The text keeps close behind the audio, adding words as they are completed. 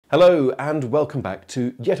Hello and welcome back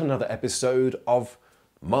to yet another episode of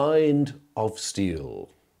Mind of Steel.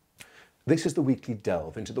 This is the weekly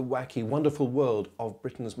delve into the wacky, wonderful world of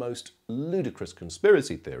Britain's most ludicrous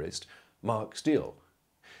conspiracy theorist, Mark Steele.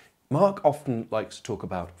 Mark often likes to talk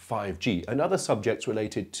about 5G and other subjects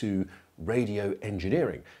related to radio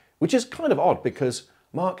engineering, which is kind of odd because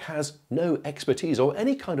Mark has no expertise or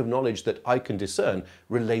any kind of knowledge that I can discern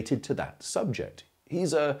related to that subject.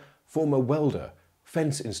 He's a former welder,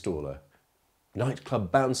 fence installer,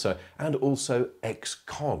 nightclub bouncer, and also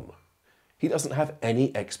ex-con. He doesn't have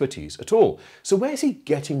any expertise at all. So where's he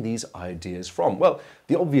getting these ideas from? Well,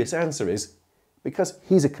 the obvious answer is because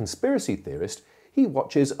he's a conspiracy theorist, he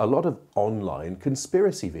watches a lot of online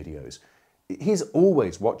conspiracy videos. He's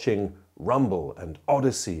always watching Rumble and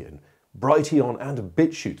Odyssey and Brighteon and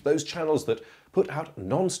BitChute, those channels that put out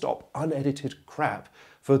non-stop unedited crap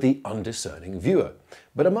for the undiscerning viewer.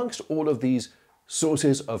 But amongst all of these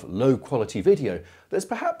sources of low-quality video, there's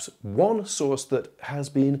perhaps one source that has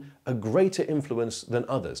been a greater influence than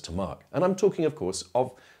others to Mark. And I'm talking, of course,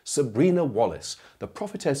 of Sabrina Wallace, the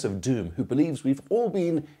prophetess of doom who believes we've all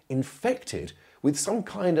been infected with some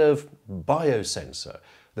kind of biosensor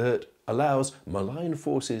that allows malign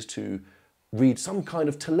forces to read some kind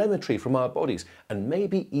of telemetry from our bodies and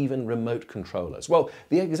maybe even remote control us. Well,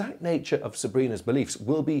 the exact nature of Sabrina's beliefs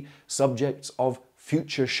will be subjects of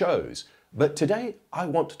future shows. But today I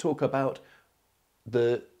want to talk about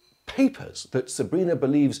the papers that Sabrina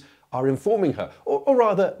believes are informing her, or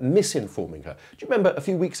rather misinforming her. Do you remember a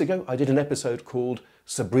few weeks ago I did an episode called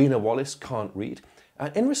Sabrina Wallace Can't Read?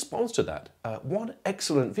 And in response to that, one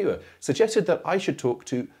excellent viewer suggested that I should talk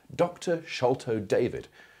to Dr. Sholto David.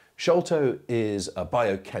 Sholto is a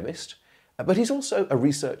biochemist, but he's also a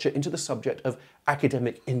researcher into the subject of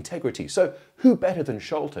academic integrity. So who better than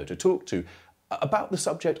Sholto to talk to about the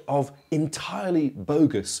subject of entirely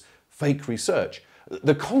bogus fake research,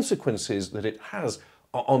 the consequences that it has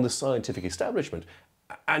on the scientific establishment,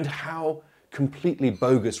 and how completely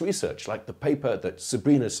bogus research, like the paper that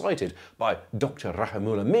Sabrina cited by Dr.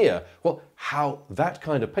 Rahimullah Mia, well, how that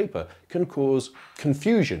kind of paper can cause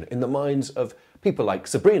confusion in the minds of people like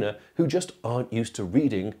Sabrina who just aren't used to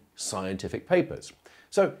reading scientific papers.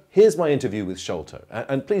 So here's my interview with Sholto,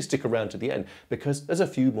 and please stick around to the end because there's a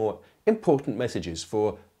few more important messages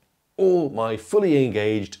for all my fully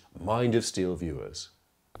engaged Mind of Steel viewers.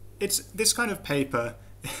 It's this kind of paper.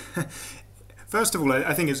 First of all,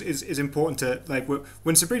 I think is important to, like,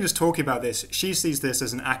 when Sabrina's talking about this, she sees this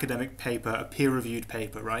as an academic paper, a peer-reviewed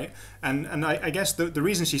paper, right? And I guess the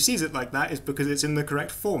reason she sees it like that is because it's in the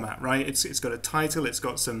correct format, right? It's got a title, it's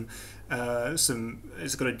got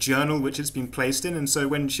it's got a journal which it's been placed in, and so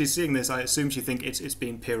when she's seeing this, I assume she thinks it's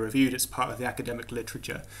being peer-reviewed, it's part of the academic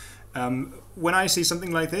literature. When I see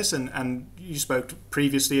something like this, and you spoke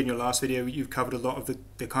previously in your last video, you've covered a lot of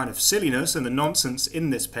the kind of silliness and the nonsense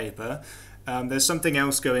in this paper. There's something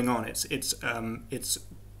else going on. It's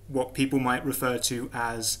what people might refer to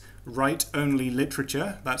as write-only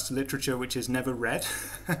literature. That's literature which is never read.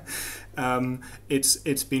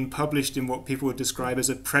 It's been published in what people would describe as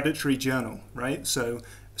a predatory journal, right? So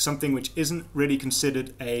something which isn't really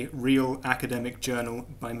considered a real academic journal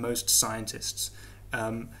by most scientists.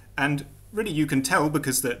 And really you can tell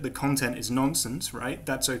because the content is nonsense, right?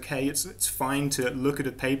 That's okay. It's fine to look at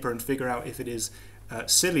a paper and figure out if it is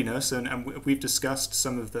silliness, and we've discussed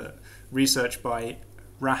some of the research by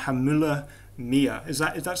Rahimullah Mia.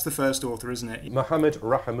 That's the first author, isn't it? Mohammed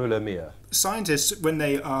Rahimullah Mia. Scientists, when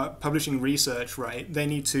they are publishing research, right, they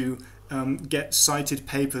need to get cited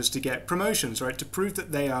papers to get promotions, right? To prove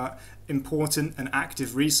that they are important and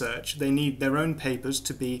active research, they need their own papers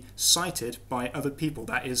to be cited by other people.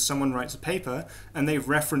 That is, someone writes a paper and they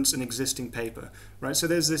reference an existing paper, right? So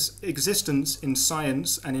there's this existence in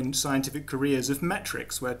science and in scientific careers of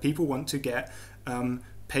metrics where people want to get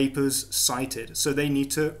papers cited. So they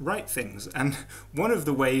need to write things. And one of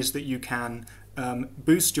the ways that you can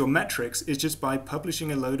boost your metrics is just by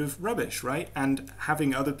publishing a load of rubbish, right? And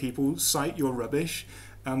having other people cite your rubbish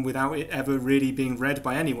without it ever really being read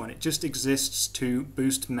by anyone. It just exists to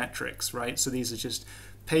boost metrics, right? So these are just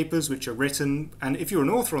papers which are written, and if you're an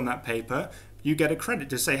author on that paper, you get a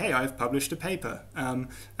credit to say, hey, I've published a paper. And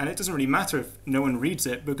it doesn't really matter if no one reads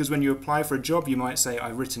it, because when you apply for a job, you might say,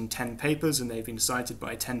 I've written 10 papers and they've been cited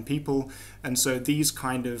by 10 people. And so these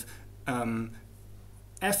kind of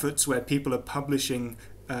efforts where people are publishing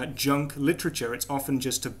junk literature, it's often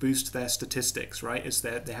just to boost their statistics, right?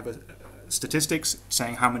 They have statistics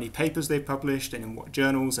saying how many papers they've published and in what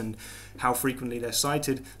journals and how frequently they're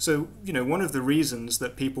cited. So, one of the reasons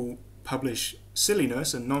that people publish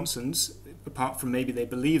silliness and nonsense apart from maybe they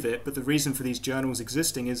believe it, but the reason for these journals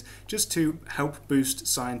existing is just to help boost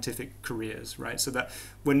scientific careers, right? So that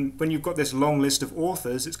when you've got this long list of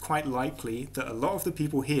authors, it's quite likely that a lot of the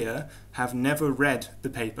people here have never read the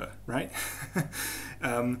paper, right?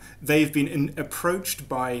 They've been approached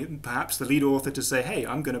by perhaps the lead author to say, hey,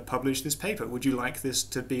 I'm going to publish this paper. Would you like this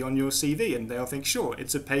to be on your CV? And they'll think, sure,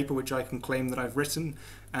 it's a paper which I can claim that I've written,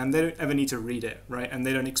 and they don't ever need to read it, right? And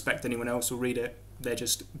they don't expect anyone else will read it. They're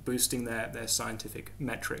just boosting their scientific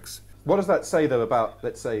metrics. What does that say, though, about,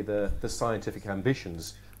 let's say, the scientific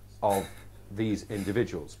ambitions of these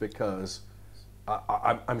individuals? Because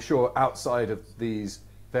I'm sure outside of these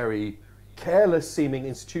very careless-seeming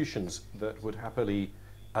institutions that would happily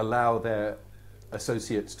allow their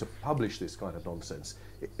associates to publish this kind of nonsense,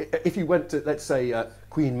 if you went to, let's say,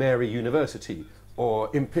 Queen Mary University or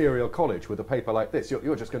Imperial College with a paper like this,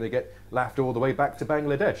 you're just going to get laughed all the way back to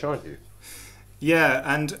Bangladesh, aren't you? Yeah,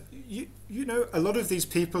 and you know, a lot of these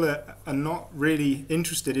people are not really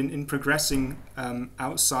interested in progressing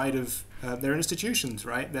outside of their institutions,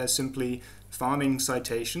 right? They're simply farming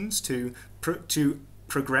citations to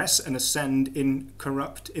progress and ascend in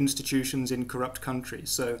corrupt institutions in corrupt countries.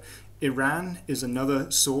 So Iran is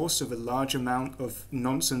another source of a large amount of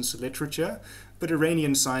nonsense literature, but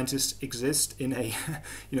Iranian scientists exist in a,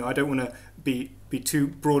 you know, I don't want to be too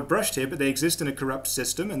broad brushed here, but they exist in a corrupt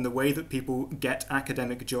system, and the way that people get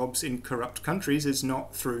academic jobs in corrupt countries is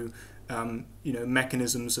not through, you know,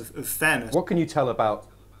 mechanisms of fairness. What can you tell about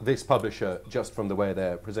this publisher just from the way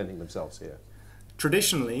they're presenting themselves here?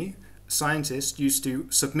 Traditionally, scientists used to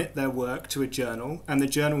submit their work to a journal, and the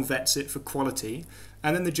journal vets it for quality,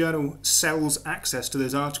 and then the journal sells access to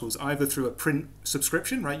those articles either through a print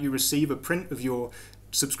subscription, right? You receive a print of your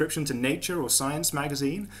subscription to Nature or Science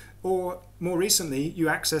magazine, or more recently you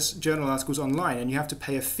access journal articles online and you have to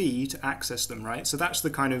pay a fee to access them, right? So that's the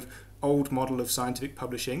kind of old model of scientific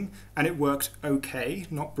publishing, and it worked okay,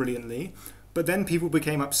 not brilliantly. But then people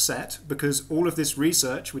became upset because all of this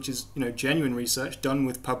research, which is, you know, genuine research done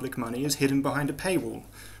with public money, is hidden behind a paywall,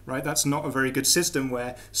 right? That's not a very good system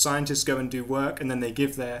where scientists go and do work and then they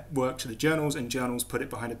give their work to the journals and journals put it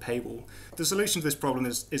behind a paywall. The solution to this problem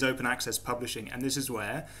is open access publishing, and this is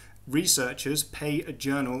where researchers pay a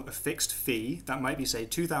journal a fixed fee. That might be, say,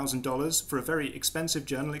 $2,000. For a very expensive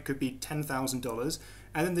journal, it could be $10,000.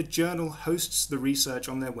 And then the journal hosts the research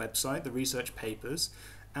on their website, the research papers,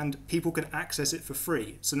 and people can access it for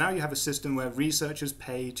free. So now you have a system where researchers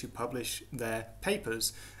pay to publish their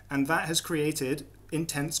papers, and that has created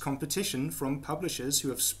intense competition from publishers who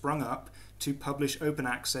have sprung up to publish open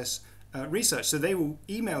access research. So they will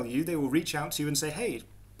email you, they will reach out to you and say, hey,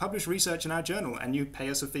 publish research in our journal, and you pay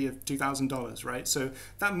us a fee of $2,000, right? So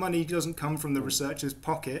that money doesn't come from the researcher's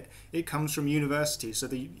pocket, it comes from universities. So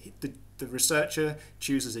the researcher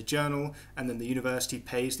chooses a journal, and then the university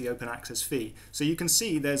pays the open access fee. So you can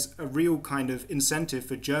see there's a real kind of incentive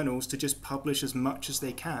for journals to just publish as much as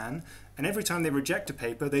they can, and every time they reject a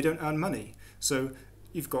paper, they don't earn money. So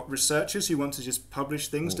you've got researchers who want to just publish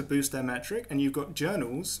things to boost their metric, and you've got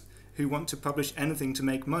journals who want to publish anything to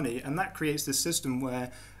make money, and that creates this system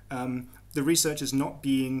where the research is not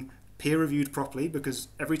being peer-reviewed properly, because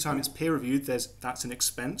every time it's peer-reviewed, that's an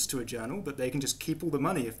expense to a journal, but they can just keep all the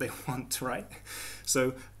money if they want, right?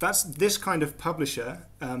 So that's this kind of publisher.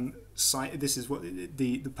 This is what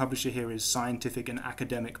the publisher here is, Scientific and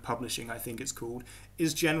Academic Publishing, I think it's called,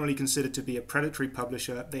 is generally considered to be a predatory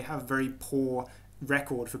publisher. They have very poor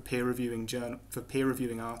record for peer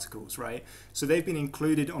reviewing articles, right? So they've been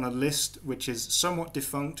included on a list which is somewhat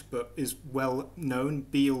defunct but is well known,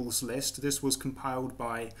 Beale's list. This was compiled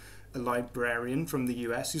by a librarian from the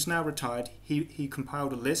US who's now retired. He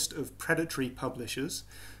compiled a list of predatory publishers,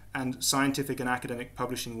 and Scientific and Academic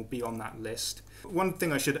Publishing will be on that list. One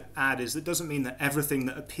thing I should add is that doesn't mean that everything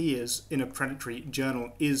that appears in a predatory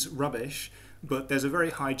journal is rubbish, but there's a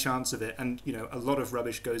very high chance of it, and you know, a lot of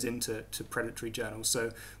rubbish goes into predatory journals.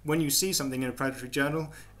 So when you see something in a predatory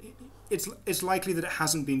journal, it's likely that it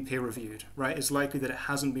hasn't been peer reviewed, right? It's likely that it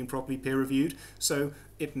hasn't been properly peer reviewed. So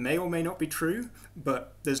it may or may not be true,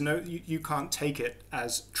 but there's you can't take it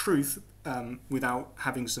as truth without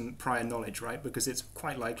having some prior knowledge, right? Because it's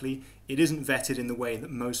quite likely it isn't vetted in the way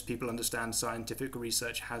that most people understand scientific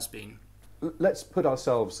research has been. Let's put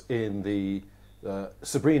ourselves in the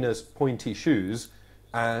Sabrina's pointy shoes,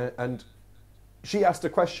 and she asked a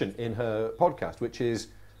question in her podcast, which is,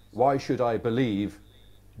 why should I believe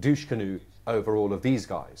douche canoe over all of these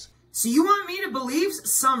guys? So you want me to believe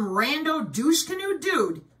some rando douche canoe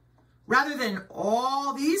dude rather than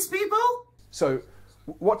all these people? So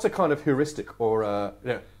what's a kind of heuristic, or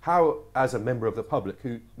how, as a member of the public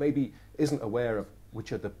who maybe isn't aware of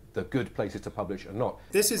which are the good places to publish and not.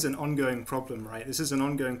 This is an ongoing problem, right? This is an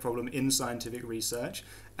ongoing problem in scientific research,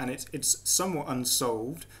 and it's somewhat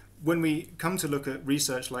unsolved. When we come to look at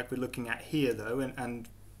research like we're looking at here, though, and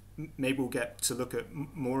maybe we'll get to look at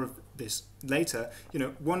more of this later, you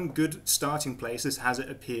know, one good starting place is, has it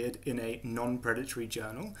appeared in a non-predatory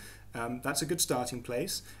journal? That's a good starting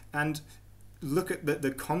place. And look at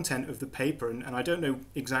the content of the paper, and I don't know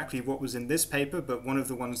exactly what was in this paper, but one of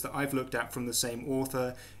the ones that I've looked at from the same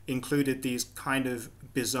author included these kind of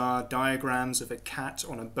bizarre diagrams of a cat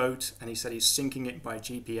on a boat, and he said he's syncing it by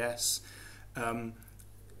GPS.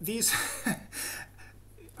 These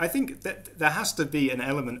I think that there has to be an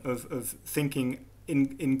element of thinking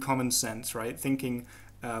in common sense, right? Thinking,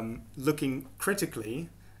 looking critically.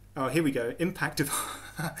 Oh, here we go. Impact of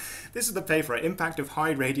this is the paper, right? Impact of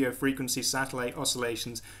high radio frequency satellite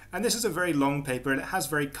oscillations. And this is a very long paper, and it has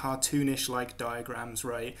very cartoonish like diagrams,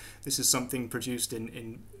 right? This is something produced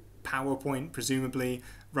in PowerPoint, presumably.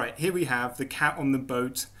 Right, here we have the cat on the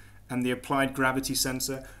boat and the applied gravity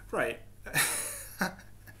sensor. Right.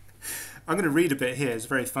 I'm going to read a bit here, it's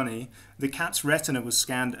very funny. The cat's retina was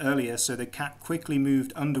scanned earlier, so the cat quickly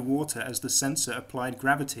moved underwater as the sensor applied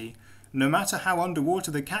gravity. No matter how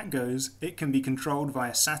underwater the cat goes, it can be controlled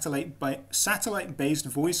via satellite-based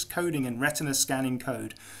voice coding and retina scanning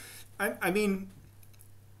code. I mean,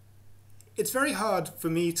 it's very hard for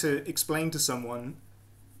me to explain to someone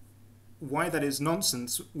why that is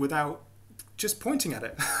nonsense without just pointing at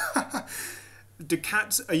it. Do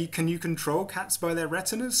cats, can you control cats by their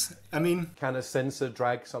retinas? I mean... Can a sensor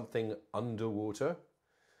drag something underwater?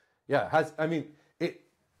 Yeah,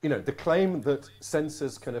 you know, the claim that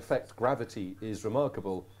sensors can affect gravity is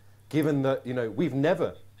remarkable, given that, you know, we've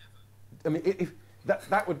never... I mean, if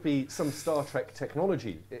that would be some Star Trek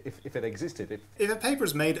technology, if it existed. If a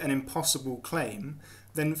paper's made an impossible claim,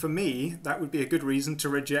 then for me, that would be a good reason to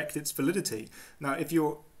reject its validity. Now, if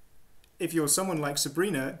you're someone like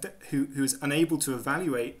Sabrina, who's unable to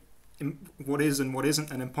evaluate what is and what isn't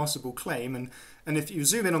an impossible claim, and if you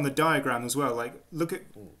zoom in on the diagram as well, like look at,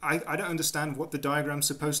 I don't understand what the diagram's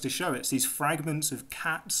supposed to show. It's these fragments of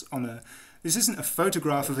cats on a, this isn't a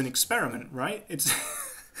photograph of an experiment, right? It's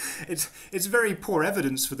it's very poor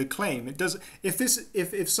evidence for the claim. It does,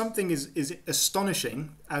 if something is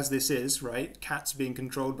astonishing, as this is, right, cats being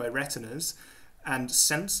controlled by retinas and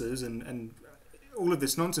sensors and all of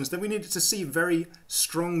this nonsense, then we needed to see very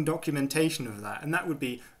strong documentation of that, and that would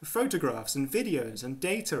be photographs and videos and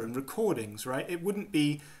data and recordings, right? It wouldn't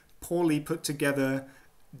be poorly put together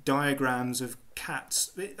diagrams of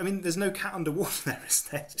cats. I mean, there's no cat underwater there, is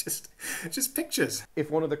there? It's just pictures.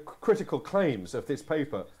 If one of the critical claims of this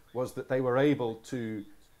paper was that they were able to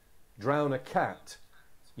drown a cat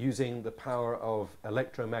using the power of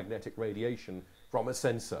electromagnetic radiation from a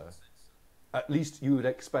sensor, at least you would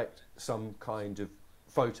expect some kind of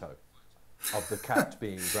photo of the cat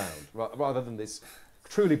being drowned, rather than this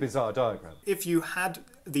truly bizarre diagram. If you had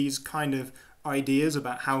these kind of ideas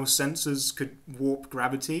about how sensors could warp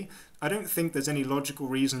gravity, I don't think there's any logical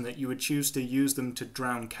reason that you would choose to use them to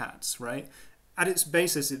drown cats, right? At its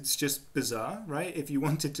basis, it's just bizarre, right? If you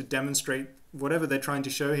wanted to demonstrate whatever they're trying to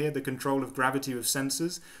show here, the control of gravity with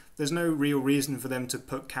sensors, there's no real reason for them to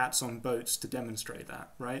put cats on boats to demonstrate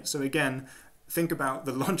that, right? So again, think about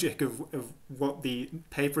the logic of what the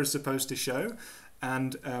paper is supposed to show,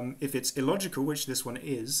 and if it's illogical, which this one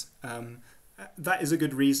is, that is a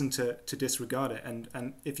good reason to disregard it.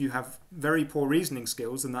 And if you have very poor reasoning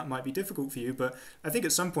skills, then that might be difficult for you, but I think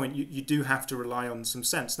at some point you do have to rely on some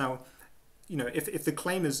sense. Now, you know, if the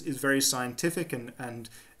claim is very scientific and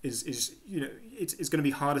is you know, it's going to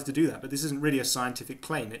be harder to do that, but this isn't really a scientific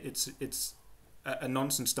claim. It's a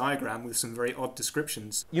nonsense diagram with some very odd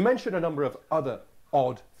descriptions. You mentioned a number of other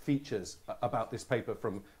odd features about this paper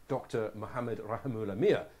from Dr. Mohammed Rahimullah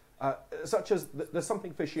Mir, such as there's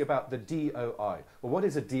something fishy about the DOI. Well, what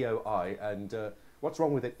is a DOI, and what's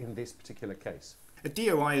wrong with it in this particular case? A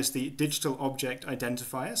DOI is the Digital Object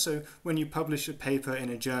Identifier. So when you publish a paper in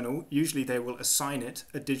a journal, usually they will assign it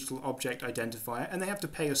a Digital Object Identifier, and they have to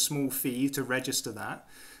pay a small fee to register that.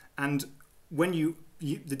 And when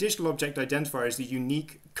the Digital Object Identifier is the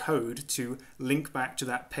unique code to link back to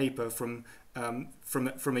that paper from a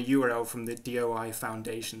URL from the DOI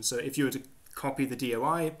Foundation. So if you were to copy the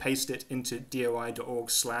DOI, paste it into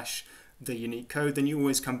doi.org/the unique code, then you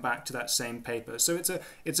always come back to that same paper. So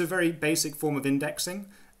it's a very basic form of indexing,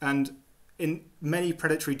 and in many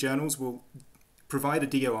predatory journals will provide a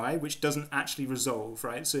DOI which doesn't actually resolve,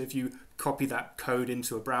 right? So if you copy that code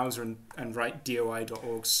into a browser and write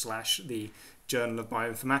doi.org/the Journal of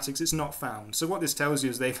Bioinformatics, it's not found. So what this tells you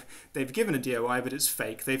is they've given a DOI, but it's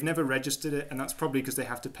fake. They've never registered it, and that's probably because they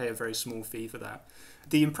have to pay a very small fee for that.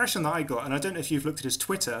 The impression that I got, and I don't know if you've looked at his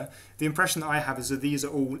Twitter, the impression that I have is that these are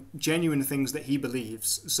all genuine things that he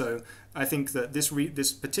believes. So I think that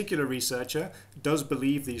this particular researcher does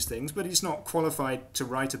believe these things, but he's not qualified to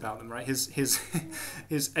write about them, right?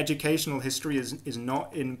 His educational history is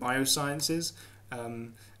not in biosciences.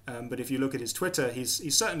 But if you look at his Twitter,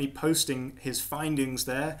 he's certainly posting his findings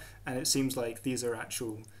there, and it seems like these are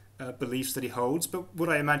actual beliefs that he holds. But what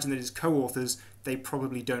I imagine that his co-authors, they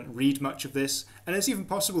probably don't read much of this, and it's even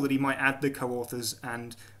possible that he might add the co-authors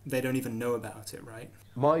and they don't even know about it, right?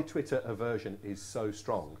 My Twitter aversion is so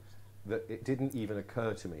strong that it didn't even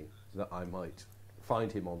occur to me that I might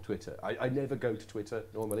find him on Twitter. I never go to Twitter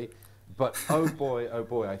normally, but oh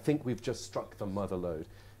boy, I think we've just struck the mother lode,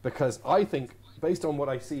 because I think, based on what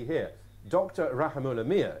I see here, Dr. Rahimullah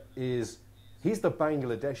Mir he's the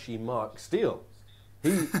Bangladeshi Mark Steele.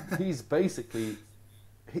 He's basically,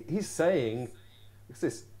 he's saying, what's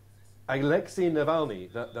this? Alexei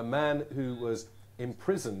Navalny, the man who was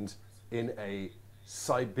imprisoned in a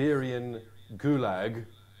Siberian gulag.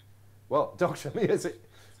 Well, Dr. Mir's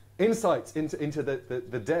insights into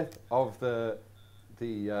the death of the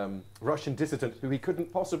Russian dissident who he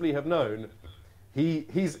couldn't possibly have known,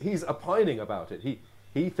 he's opining about it.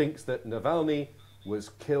 He thinks that Navalny was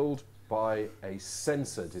killed by a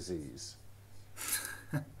sensor disease.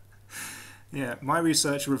 Yeah, my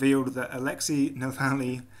research revealed that Alexei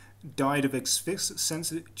Navalny died of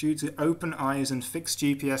sensor due to open eyes and fixed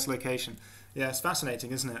GPS location. Yeah, it's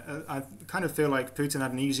fascinating, isn't it? I kind of feel like Putin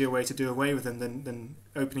had an easier way to do away with him than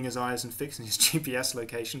opening his eyes and fixing his GPS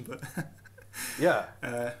location. But yeah.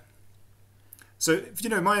 So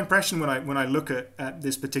my impression when I look at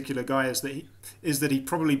this particular guy is that he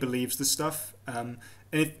probably believes the stuff. And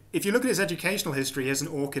if you look at his educational history, he has an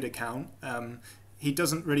ORCID account. He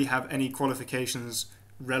doesn't really have any qualifications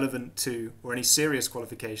relevant to, or any serious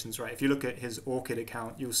qualifications, right? If you look at his ORCID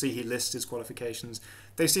account, you'll see he lists his qualifications.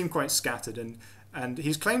 They seem quite scattered, and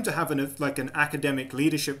he's claimed to have an academic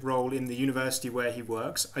leadership role in the university where he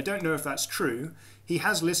works. I don't know if that's true. He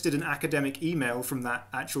has listed an academic email from that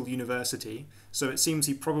actual university, so it seems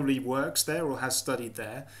he probably works there or has studied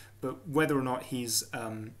there, but whether or not he's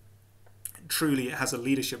truly has a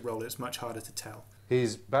leadership role, it's much harder to tell.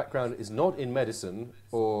 His background is not in medicine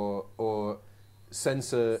or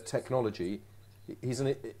sensor technology. He's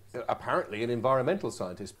apparently an environmental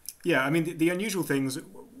scientist. Yeah, I mean, the unusual things,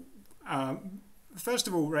 first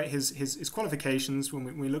of all, right, his qualifications,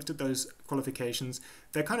 when we looked at those qualifications,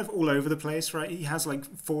 they're kind of all over the place, right? He has like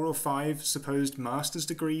 4 or 5 supposed master's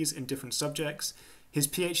degrees in different subjects. His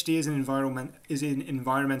PhD is in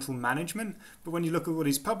environmental management, but when you look at what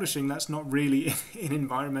he's publishing, that's not really in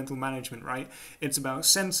environmental management, right? It's about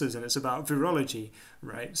sensors and it's about virology,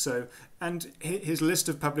 right? So, and his list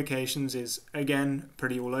of publications is, again,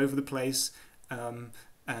 pretty all over the place, and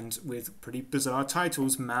with pretty bizarre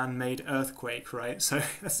titles, Man-Made Earthquake, right? So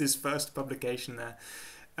that's his first publication there.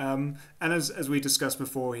 And as we discussed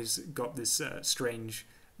before, he's got this strange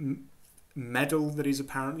medal that he's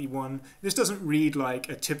apparently won. This doesn't read like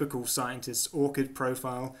a typical scientist's ORCID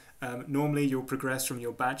profile. Normally you'll progress from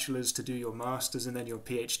your bachelor's to do your master's and then your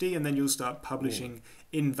PhD, and then you'll start publishing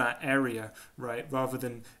in that area, right? Rather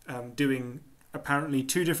than doing apparently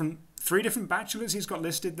 3 different bachelors he's got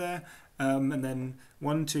listed there, and then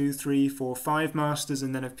 1, 2, 3, 4, 5 masters,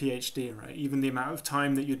 and then a PhD, right? Even the amount of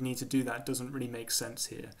time that you'd need to do that doesn't really make sense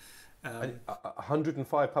here.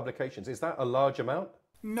 105 publications, is that a large amount?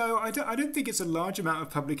 No, I don't think it's a large amount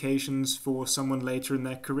of publications for someone later in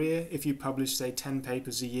their career. If you publish, say, 10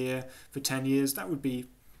 papers a year for 10 years, that would be,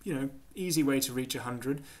 easy way to reach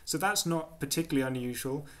 100. So that's not particularly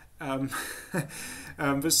unusual. But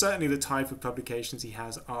certainly the type of publications he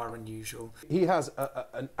has are unusual. He has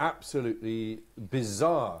an absolutely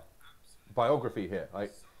bizarre biography here.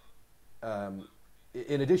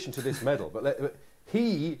 In addition to this medal, but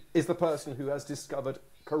he is the person who has discovered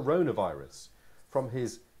coronavirus. From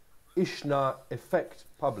his Ishna effect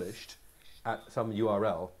published at some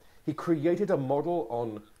URL, he created a model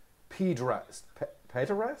on pederast?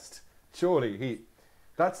 Surely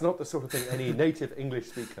that's not the sort of thing any native English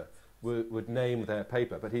speaker would name their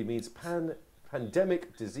paper, but he means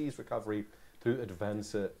pandemic disease recovery through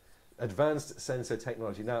advanced sensor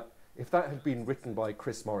technology. Now, if that had been written by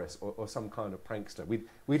Chris Morris or some kind of prankster,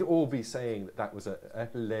 we'd all be saying that was a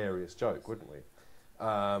hilarious joke, wouldn't we?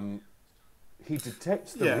 He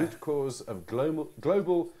detects the root cause of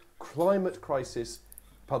global climate crisis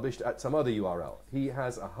published at some other URL. He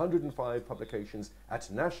has 105 publications at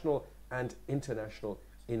national and international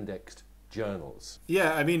indexed journals.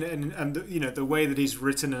 Yeah, I mean, and you know, the way that he's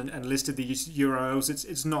written and listed these URLs,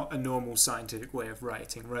 it's not a normal scientific way of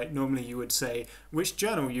writing, right? Normally you would say which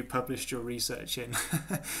journal you published your research in,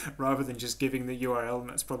 rather than just giving the URL, and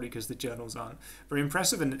that's probably because the journals aren't very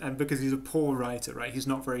impressive, and because he's a poor writer, right? He's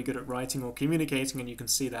not very good at writing or communicating, and you can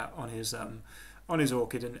see that on his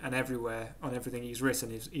Orchid and everywhere, on everything he's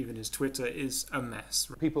written. Even his Twitter is a mess.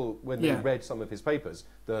 People, when they read some of his papers,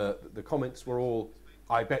 the comments were all,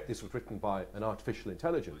 I bet this was written by an artificial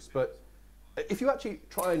intelligence. But if you actually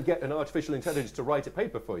try and get an artificial intelligence to write a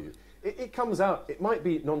paper for you, it comes out, it might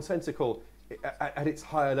be nonsensical at its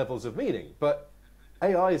higher levels of meaning, but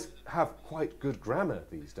AIs have quite good grammar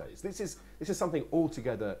these days. This is something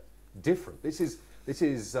altogether different. This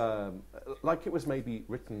is like it was maybe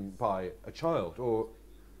written by a child, or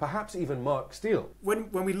perhaps even Mark Steele.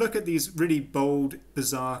 When we look at these really bold,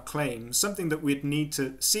 bizarre claims, something that we'd need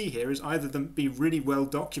to see here is either them be really well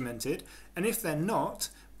documented, and if they're not,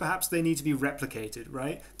 perhaps they need to be replicated,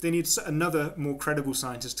 right? They need another more credible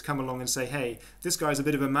scientist to come along and say, hey, this guy's a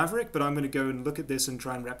bit of a maverick, but I'm going to go and look at this and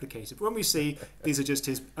try and replicate it. But when we see these are just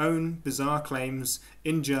his own bizarre claims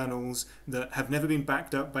in journals that have never been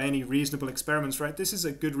backed up by any reasonable experiments, right? This is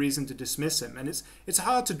a good reason to dismiss him. And it's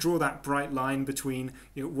hard to draw that bright line between,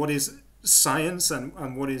 you know, what is science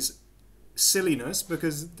and what is silliness,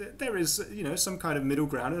 because there is, you know, some kind of middle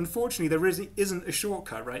ground. Unfortunately, there isn't a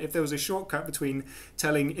shortcut, right? If there was a shortcut between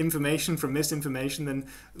telling information from misinformation, then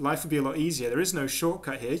life would be a lot easier. There is no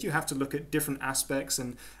shortcut here. You have to look at different aspects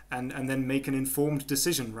and then make an informed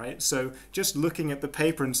decision, right? So just looking at the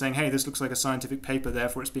paper and saying, hey, this looks like a scientific paper,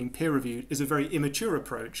 therefore it's being peer reviewed, is a very immature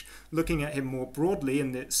approach. Looking at him more broadly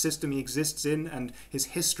and the system he exists in and his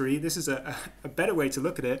history, this is a better way to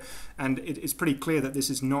look at it. And it's pretty clear that this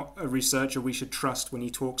is not a researcher we should trust when he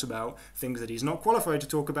talks about things that he's not qualified to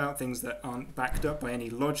talk about, things that aren't backed up by any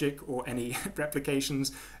logic or any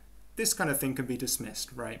replications. This kind of thing can be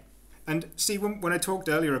dismissed, right? And see, when I talked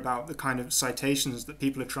earlier about the kind of citations that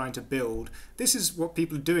people are trying to build, this is what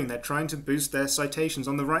people are doing. They're trying to boost their citations.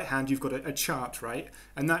 On the right hand, you've got a chart, right?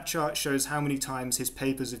 And that chart shows how many times his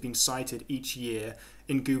papers have been cited each year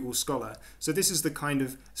in Google Scholar. So this is the kind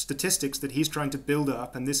of statistics that he's trying to build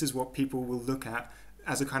up, and this is what people will look at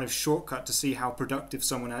as a kind of shortcut to see how productive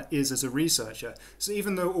someone is as a researcher. So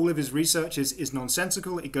even though all of his research is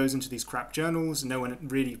nonsensical, it goes into these crap journals, no one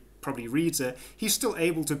really probably reads it, he's still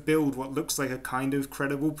able to build what looks like a kind of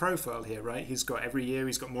credible profile here, right? He's got every year,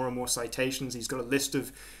 he's got more and more citations, he's got a list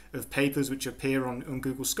of papers which appear on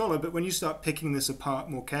Google Scholar, but when you start picking this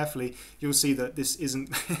apart more carefully, you'll see that this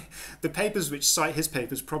isn't... the papers which cite his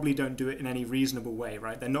papers probably don't do it in any reasonable way,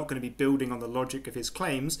 right? They're not going to be building on the logic of his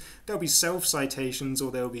claims. There'll be self-citations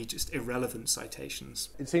or there'll be just irrelevant citations.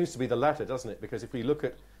 It seems to be the latter, doesn't it? Because if we look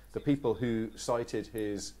at the people who cited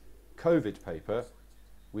his COVID paper,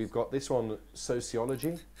 we've got this one,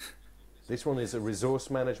 sociology. This one is a resource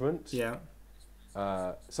management. Yeah.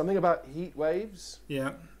 Something about heat waves.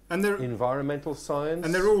 Yeah. And they're environmental science.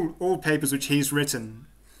 And they're all papers which he's written.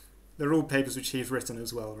 They're all papers which he's written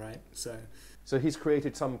as well, right? So he's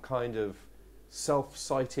created some kind of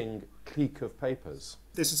self-citing clique of papers.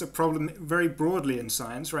 This is a problem very broadly in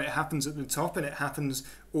science, right? It happens at the top and it happens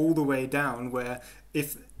all the way down, where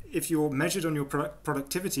if you're measured on your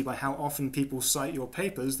productivity by how often people cite your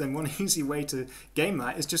papers, then one easy way to game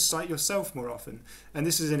that is just cite yourself more often. And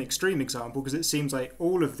this is an extreme example because it seems like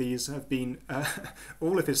all of these have been,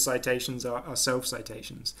 all of his citations are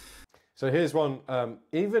self-citations. So here's one,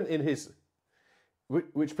 even in his,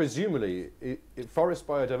 which presumably, forest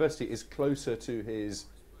biodiversity is closer to his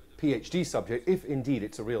PhD subject, if indeed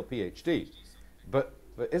it's a real PhD. But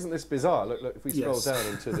isn't this bizarre? Look, if we scroll down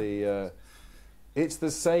into the... it's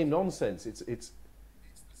the same nonsense.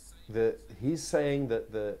 He's saying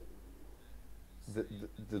that the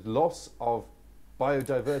loss of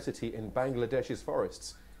biodiversity in Bangladesh's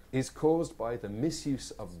forests is caused by the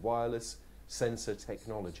misuse of wireless sensor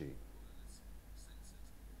technology.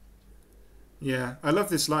 Yeah, I love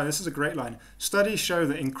this line. This is a great line. Studies show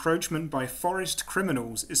that encroachment by forest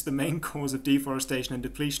criminals is the main cause of deforestation and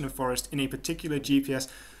depletion of forest in a particular GPS.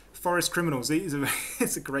 Forest criminals.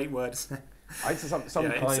 It's a great word. Some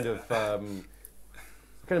kind of, I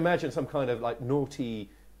can imagine some kind of like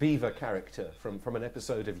naughty beaver character from an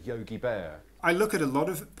episode of Yogi Bear. I look at a lot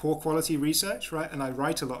of poor quality research, right? And I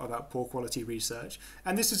write a lot about poor quality research.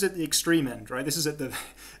 And this is at the extreme end, right? This is at the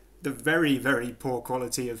very, very poor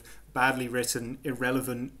quality of badly written,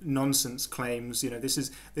 irrelevant nonsense claims. You know, this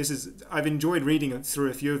is I've enjoyed reading through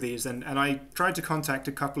a few of these, and I tried to contact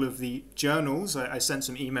a couple of the journals. I sent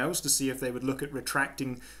some emails to see if they would look at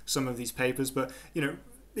retracting some of these papers, but you know,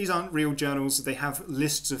 these aren't real journals. They have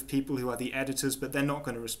lists of people who are the editors, but they're not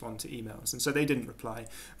going to respond to emails. And so they didn't reply.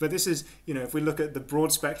 But this is, you know, if we look at the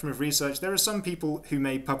broad spectrum of research, there are some people who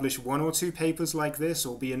may publish 1 or 2 papers like this,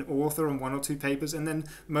 or be an author on 1 or 2 papers, and then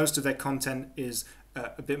most of their content is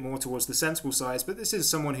a bit more towards the sensible sides. But this is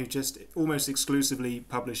someone who just almost exclusively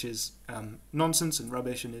publishes nonsense and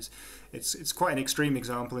rubbish, and it's quite an extreme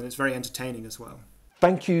example, and it's very entertaining as well.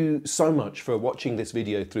 Thank you so much for watching this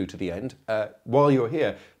video through to the end. While you're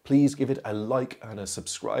here, please give it a like and a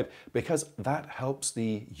subscribe, because that helps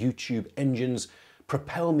the YouTube engines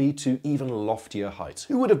propel me to even loftier heights.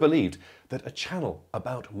 Who would have believed that a channel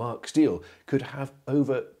about Mark Steele could have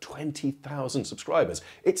over 20,000 subscribers?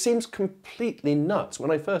 It seems completely nuts. When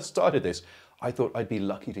I first started this, I thought I'd be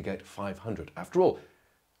lucky to get 500. After all,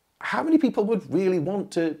 how many people would really want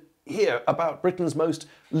to hear about Britain's most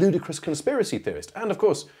ludicrous conspiracy theorist, and of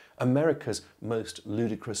course America's most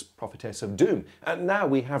ludicrous prophetess of doom? And now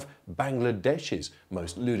we have Bangladesh's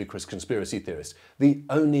most ludicrous conspiracy theorist, the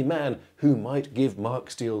only man who might give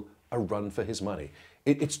Mark Steele a run for his money.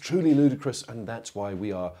 It's truly ludicrous, and that's why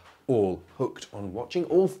we are all hooked on watching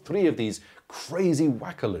all 3 of these crazy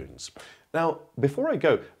wackaloons. Now, before I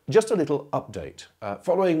go, just a little update.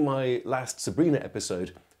 Following my last Sabrina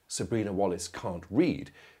episode, Sabrina Wallace Can't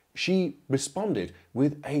Read, she responded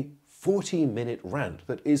with a 40-minute rant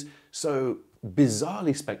that is so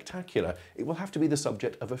bizarrely spectacular, it will have to be the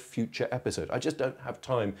subject of a future episode. I just don't have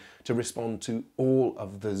time to respond to all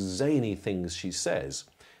of the zany things she says.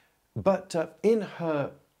 But in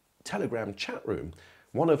her Telegram chat room,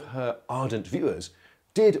 one of her ardent viewers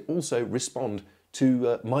did also respond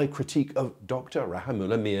to my critique of Dr.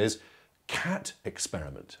 Rahimullah Mir's cat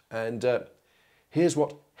experiment. And here's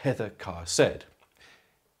what Heather Carr said.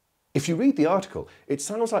 If you read the article, it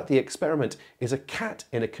sounds like the experiment is a cat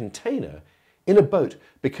in a container in a boat,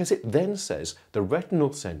 because it then says the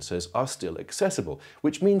retinal sensors are still accessible,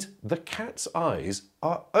 which means the cat's eyes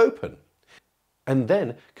are open, and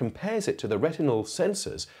then compares it to the retinal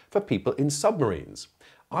sensors for people in submarines.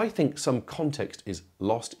 I think some context is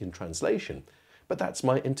lost in translation, but that's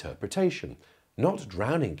my interpretation. Not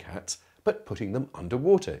drowning cats, but putting them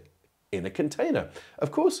underwater in a container.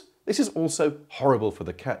 Of course, this is also horrible for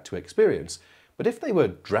the cat to experience, but if they were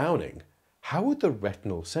drowning, how would the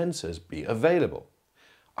retinal sensors be available?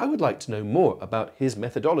 I would like to know more about his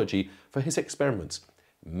methodology for his experiments.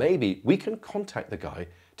 Maybe we can contact the guy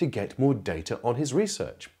to get more data on his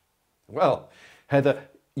research. Well, Heather,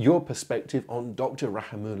 your perspective on Dr.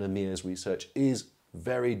 Rahimullah Mir's research is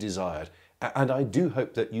very desired, and I do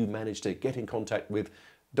hope that you manage to get in contact with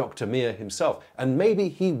Dr. Mir himself, and maybe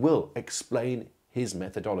he will explain his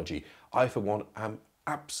methodology. I, for one, am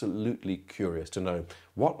absolutely curious to know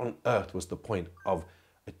what on earth was the point of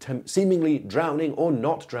seemingly drowning or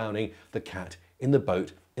not drowning the cat in the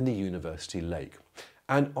boat in the university lake.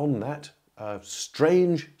 And on that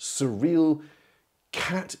strange, surreal,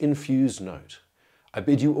 cat-infused note, I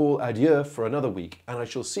bid you all adieu for another week, and I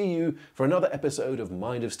shall see you for another episode of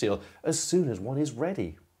Mind of Steel as soon as one is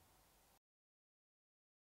ready.